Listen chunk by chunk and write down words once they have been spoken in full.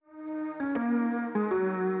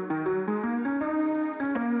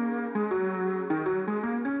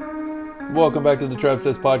Welcome back to the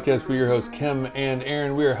TravSess Podcast. We're your hosts, Kim and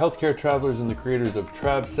Aaron. We are healthcare travelers and the creators of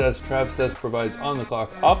TravSess. TravSess provides on-the-clock,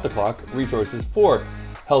 off-the-clock resources for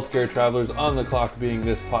healthcare travelers, on the clock being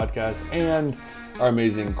this podcast, and our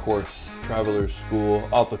amazing course, Traveler's School,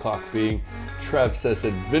 off the clock being TravSess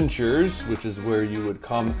Adventures, which is where you would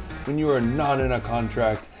come when you are not in a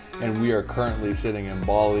contract. And we are currently sitting in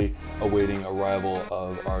Bali, awaiting arrival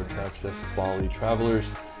of our TravSess Bali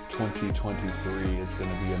Travelers 2023. It's going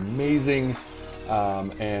to be amazing.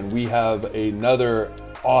 And we have another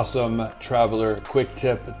awesome Traveler Quick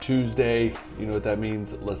Tip Tuesday. You know what that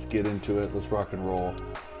means. Let's get into it. Let's rock and roll.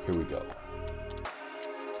 Here we go.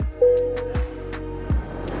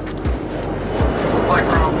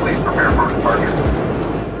 Flight crew, please prepare for departure.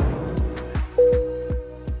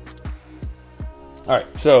 All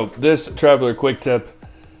right, so this Traveler Quick Tip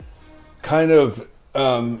kind of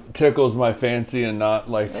tickles my fancy and not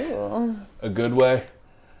like a good way.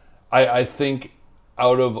 I think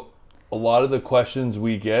out of a lot of the questions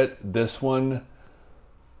we get, this one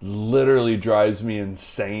literally drives me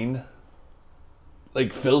insane.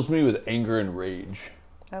 Like, fills me with anger and rage.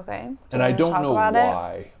 Okay. And I don't know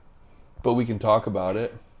why, but we can talk about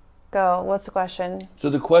it. Go. What's the question? So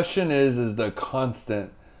the question is the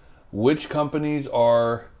constant, which companies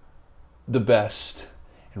are the best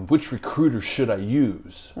and which recruiter should I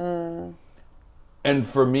use? And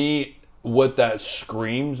for me, what that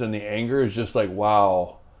screams and the anger is just like,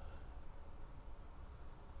 wow.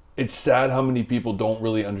 It's sad how many people don't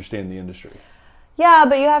really understand the industry. Yeah,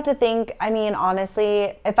 but you have to think, I mean,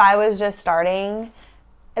 honestly, if I was just starting,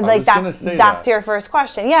 like that's your first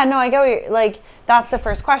question. Yeah, no, I get what you're, like, that's the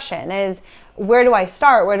first question is, where do I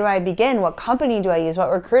start? Where do I begin? What company do I use? What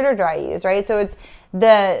recruiter do I use? Right? So it's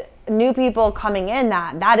the new people coming in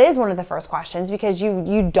that is one of the first questions, because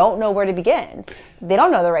you don't know where to begin. They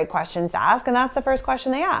don't know the right questions to ask, and that's the first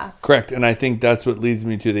question they ask. Correct. And I think that's what leads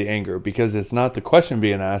me to the anger, because it's not the question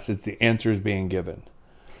being asked, it's the answers being given.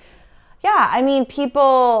 Yeah, I mean,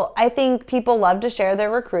 I think people love to share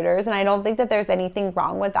their recruiters, and I don't think that there's anything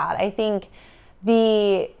wrong with that. I think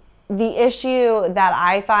the issue that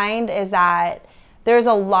I find is that there's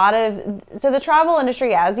a lot of, so the travel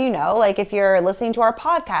industry, as you know, like if you're listening to our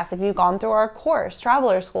podcast, if you've gone through our course,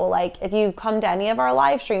 Traveler School, like if you come to any of our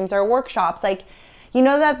live streams or workshops, like, you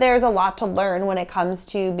know that there's a lot to learn when it comes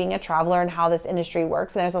to being a traveler and how this industry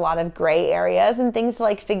works. And there's a lot of gray areas and things to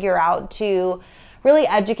like figure out to really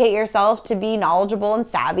educate yourself to be knowledgeable and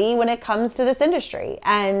savvy when it comes to this industry.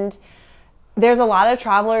 And there's a lot of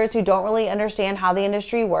travelers who don't really understand how the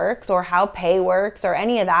industry works or how pay works or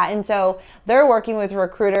any of that. And so they're working with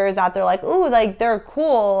recruiters that they're like, ooh, like they're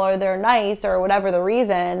cool or they're nice or whatever the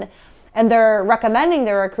reason. And they're recommending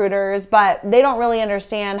their recruiters, but they don't really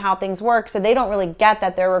understand how things work. So they don't really get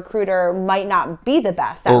that their recruiter might not be the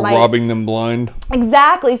best. Or robbing them blind.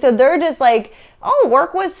 Exactly. So they're just like, oh,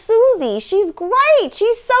 work with Susie. She's great.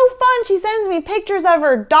 She's so fun. She sends me pictures of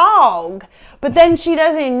her dog. But then she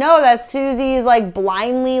doesn't know that Susie's like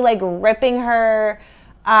blindly like ripping her,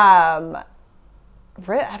 I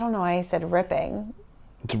don't know why I said ripping.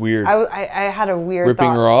 It's weird. I had a weird ripping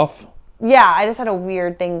thought. Her off? Yeah, I just had a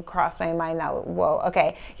weird thing cross my mind that, whoa,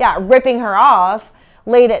 okay. Yeah, ripping her off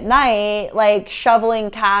late at night, like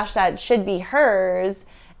shoveling cash that should be hers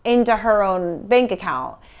into her own bank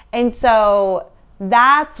account. And so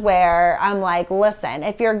that's where I'm like, listen,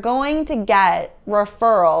 if you're going to get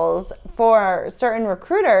referrals for certain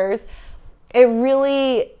recruiters, it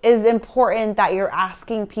really is important that you're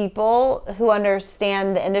asking people who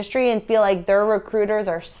understand the industry and feel like their recruiters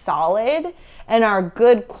are solid and are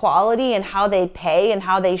good quality in how they pay and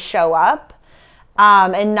how they show up,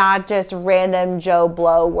 and not just random Joe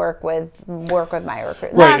Blow work with my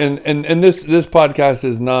recruiter. Right, and this podcast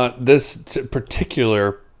is not, this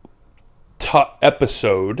particular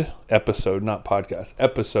episode, not podcast,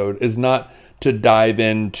 episode is not to dive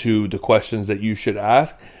into the questions that you should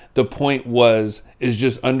ask. The point is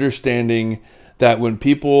just understanding that when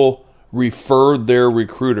people refer their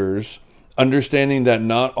recruiters, understanding that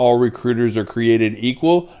not all recruiters are created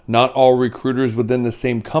equal, not all recruiters within the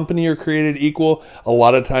same company are created equal. A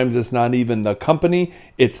lot of times it's not even the company,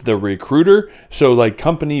 it's the recruiter. So like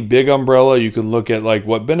company, big umbrella, you can look at like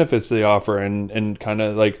what benefits they offer and kind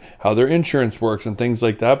of like how their insurance works and things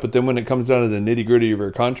like that. But then when it comes down to the nitty gritty of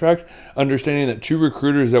your contracts, understanding that two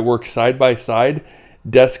recruiters that work side by side,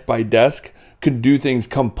 desk by desk, could do things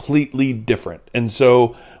completely different. And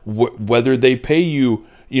so whether they pay you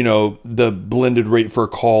the blended rate for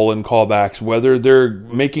call and callbacks, whether they're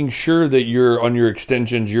making sure that you're on your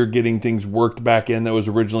extensions, you're getting things worked back in that was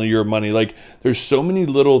originally your money. Like, there's so many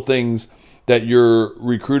little things that your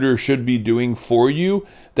recruiter should be doing for you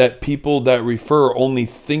that people that refer only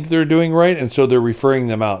think they're doing right, and so they're referring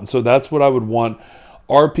them out. And so that's what I would want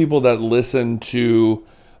our people that listen to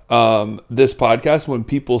this podcast, when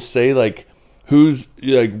people say like,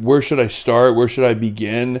 where should I start? Where should I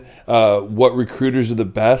begin? What recruiters are the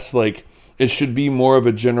best? Like, it should be more of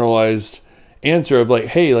a generalized answer of like,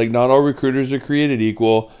 hey, like, not all recruiters are created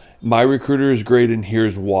equal. My recruiter is great, and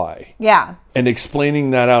here's why. Yeah. And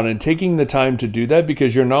explaining that out and taking the time to do that,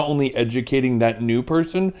 because you're not only educating that new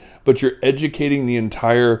person, but you're educating the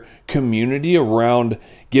entire community around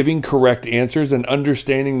giving correct answers and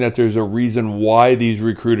understanding that there's a reason why these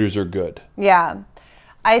recruiters are good. Yeah.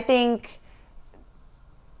 I think,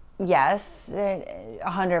 yes,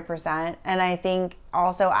 100%. And I think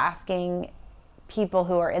also asking people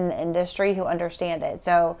who are in the industry who understand it.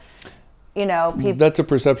 So, people, that's a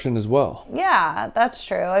perception as well. Yeah, that's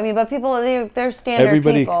true. I mean, but people, they're standard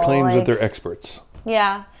Everybody people. claims that they're experts.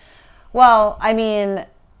 Yeah. Well, I mean,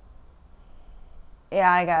 yeah,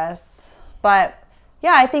 I guess. But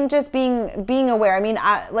yeah, I think just being aware. I mean,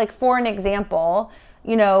 like, for an example,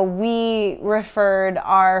 we referred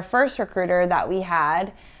our first recruiter that we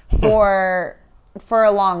had for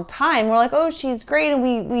a long time. We're like, oh, she's great. And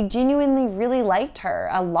we genuinely really liked her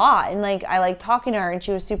a lot. And like, I liked talking to her, and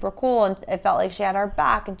she was super cool. And it felt like she had our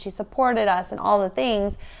back, and she supported us and all the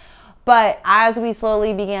things. But as we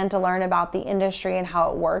slowly began to learn about the industry and how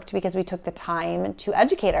it worked, because we took the time to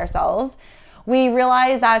educate ourselves, we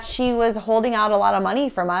realized that she was holding out a lot of money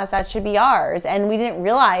from us that should be ours. And we didn't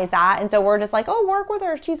realize that. And so we're just like, oh, work with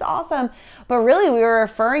her, she's awesome. But really, we were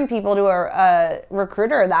referring people to a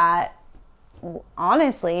recruiter that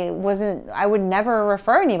honestly I would never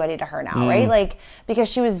refer anybody to her now, right? Like, because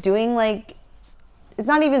she was doing, like, it's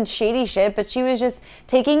not even shady shit, but she was just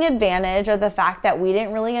taking advantage of the fact that we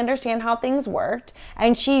didn't really understand how things worked,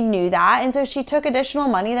 and she knew that, and so she took additional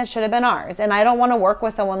money that should have been ours. And I don't want to work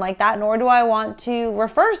with someone like that, nor do I want to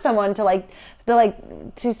refer someone to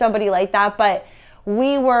to somebody like that. But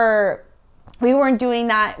we weren't doing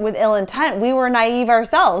that with ill intent. We were naive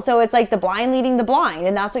ourselves. So it's like the blind leading the blind.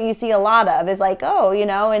 And that's what you see a lot of, is like, oh,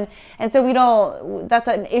 and so that's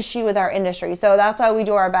an issue with our industry. So that's why we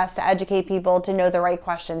do our best to educate people, to know the right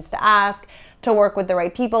questions to ask, to work with the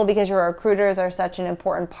right people, because your recruiters are such an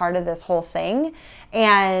important part of this whole thing.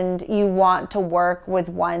 And you want to work with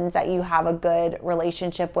ones that you have a good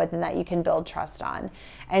relationship with and that you can build trust on.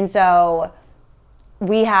 And so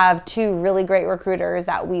we have two really great recruiters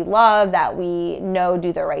that we love, that we know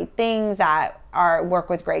do the right things, that work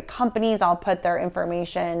with great companies. I'll put their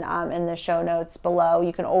information in the show notes below.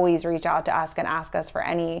 You can always reach out to us and ask us for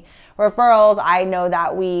any referrals. I know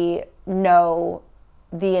that we know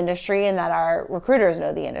the industry and that our recruiters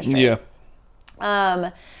know the industry. Yeah.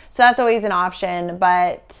 So that's always an option.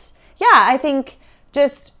 But yeah, I think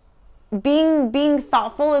just being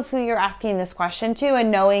thoughtful of who you're asking this question to,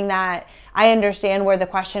 and knowing that I understand where the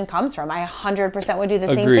question comes from. I 100% would do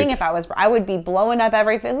the same thing if I would be blowing up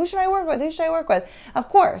who should I work with? Who should I work with? Of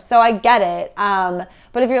course. So I get it. But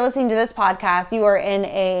if you're listening to this podcast, you are in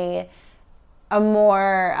a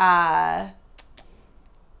more,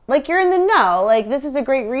 like, you're in the know. Like, this is a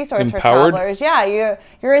great resource for travelers. Yeah,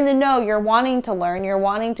 you're in the know. You're wanting to learn. You're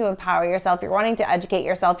wanting to empower yourself. You're wanting to educate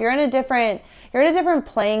yourself. You're in a different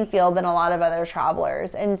playing field than a lot of other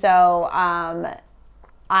travelers. And so,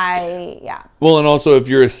 Well, and also, if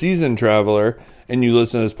you're a seasoned traveler and you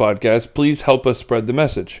listen to this podcast, please help us spread the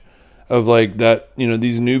message of, like, that,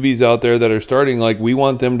 these newbies out there that are starting, like, we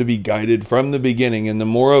want them to be guided from the beginning. And the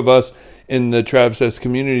more of us in the TravSess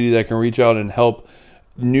community that can reach out and help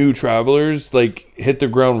new travelers, like, hit the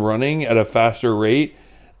ground running at a faster rate,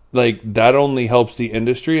 like, that only helps the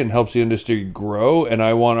industry and helps the industry grow. And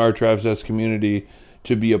I want our TravSess community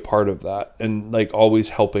to be a part of that, and, like, always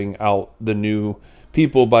helping out the new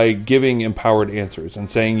people by giving empowered answers and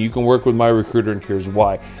saying, you can work with my recruiter, and here's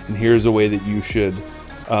why, and here's a way that you should,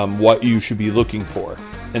 what you should be looking for.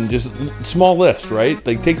 And just small list, right?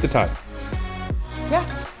 Like, take the time. Yeah.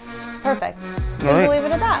 Perfect. All right. We'll leave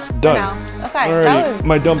it at that. Done. For now. Okay. All That right. was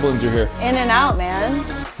My dumplings are here. in and out, man.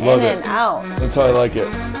 Love in it. and out. That's how I like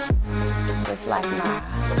it. Just like my.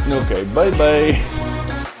 Okay. Bye-bye.